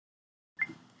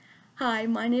Hi,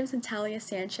 my name is Natalia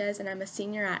Sanchez, and I'm a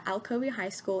senior at Alcovy High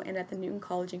School and at the Newton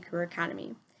College and Career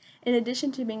Academy. In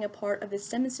addition to being a part of the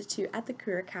STEM Institute at the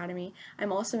Career Academy,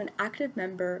 I'm also an active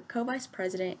member, co-vice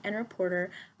president, and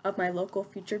reporter of my local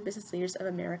Future Business Leaders of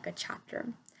America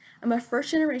chapter. I'm a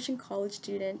first-generation college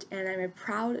student, and I'm a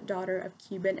proud daughter of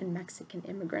Cuban and Mexican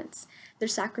immigrants. Their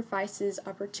sacrifices,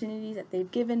 opportunities that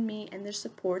they've given me, and their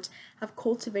support have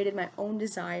cultivated my own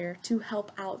desire to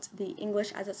help out the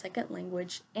English as a second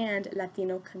language and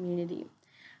Latino community.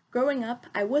 Growing up,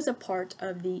 I was a part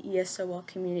of the ESOL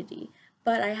community,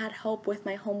 but I had help with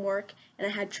my homework, and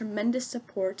I had tremendous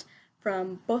support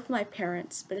from both my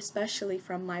parents, but especially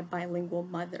from my bilingual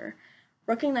mother.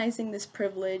 Recognizing this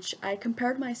privilege, I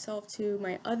compared myself to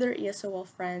my other ESOL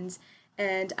friends,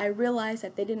 and I realized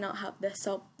that they did not have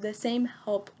the same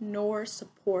help nor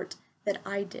support that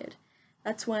I did.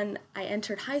 That's when I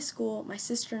entered high school. My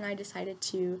sister and I decided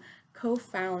to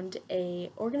co-found an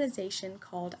organization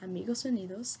called Amigos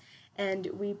Unidos, and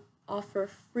we offer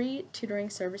free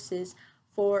tutoring services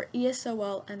for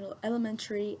ESOL and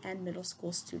elementary and middle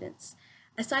school students.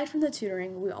 Aside from the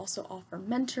tutoring, we also offer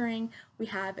mentoring, we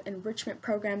have enrichment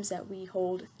programs that we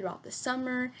hold throughout the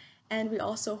summer, and we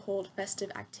also hold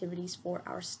festive activities for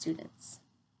our students.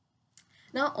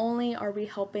 Not only are we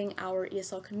helping our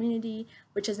ESL community,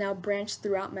 which has now branched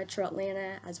throughout Metro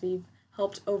Atlanta as we've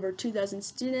helped over 2,000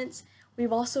 students,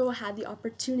 we've also had the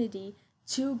opportunity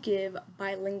to give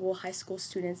bilingual high school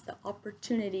students the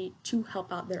opportunity to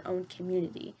help out their own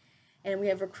community. And we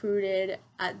have recruited,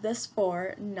 thus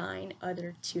far, 9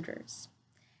 other tutors.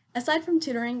 Aside from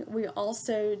tutoring, we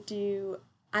also do,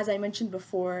 as I mentioned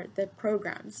before, the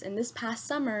programs. And this past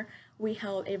summer, we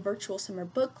held a virtual summer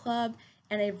book club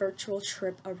and a virtual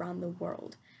trip around the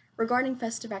world. Regarding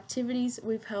festive activities,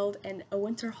 we've held a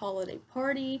winter holiday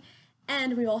party,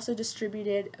 and we also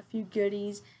distributed a few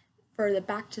goodies for the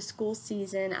back-to-school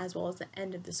season as well as the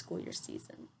end of the school year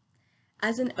season.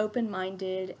 As an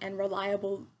open-minded and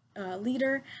reliable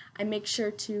leader, I make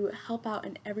sure to help out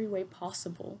in every way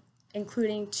possible,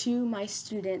 including to my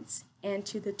students and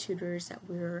to the tutors that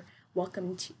we're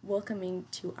welcoming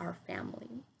to our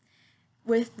family.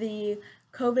 With the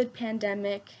COVID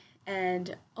pandemic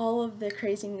and all of the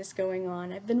craziness going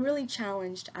on, I've been really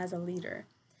challenged as a leader,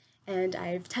 and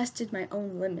I've tested my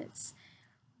own limits.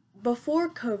 Before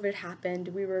COVID happened,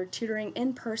 we were tutoring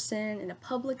in person in a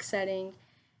public setting,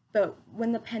 but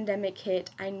when the pandemic hit,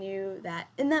 I knew that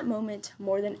in that moment,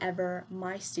 more than ever,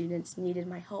 my students needed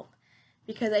my help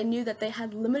because I knew that they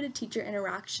had limited teacher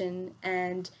interaction,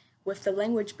 and with the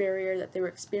language barrier that they were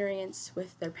experiencing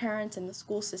with their parents and the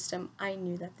school system, I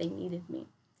knew that they needed me.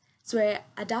 So I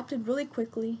adapted really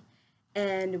quickly,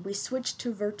 and we switched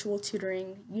to virtual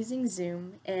tutoring using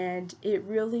Zoom, and it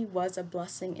really was a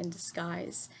blessing in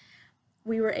disguise.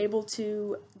 We were able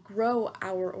to grow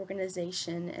our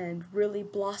organization and really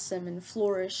blossom and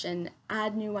flourish and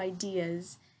add new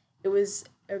ideas. It was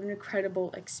an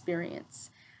incredible experience.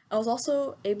 I was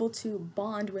also able to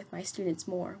bond with my students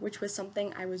more, which was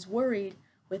something I was worried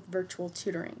with virtual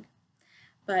tutoring.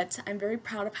 But I'm very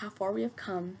proud of how far we have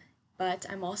come, but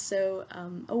I'm also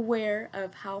aware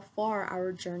of how far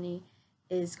our journey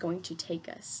is going to take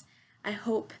us. I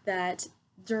hope that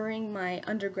during my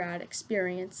undergrad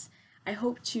experience, I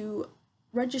hope to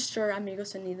register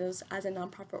Amigos Unidos as a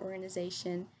nonprofit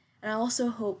organization, and I also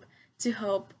hope to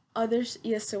help other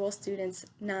ESOL students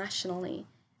nationally,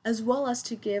 as well as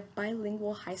to give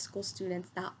bilingual high school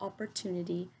students that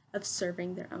opportunity of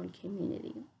serving their own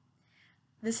community.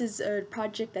 This is a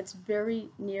project that's very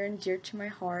near and dear to my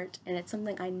heart, and it's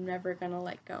something I'm never going to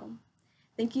let go.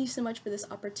 Thank you so much for this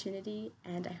opportunity,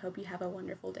 and I hope you have a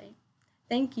wonderful day.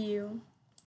 Thank you.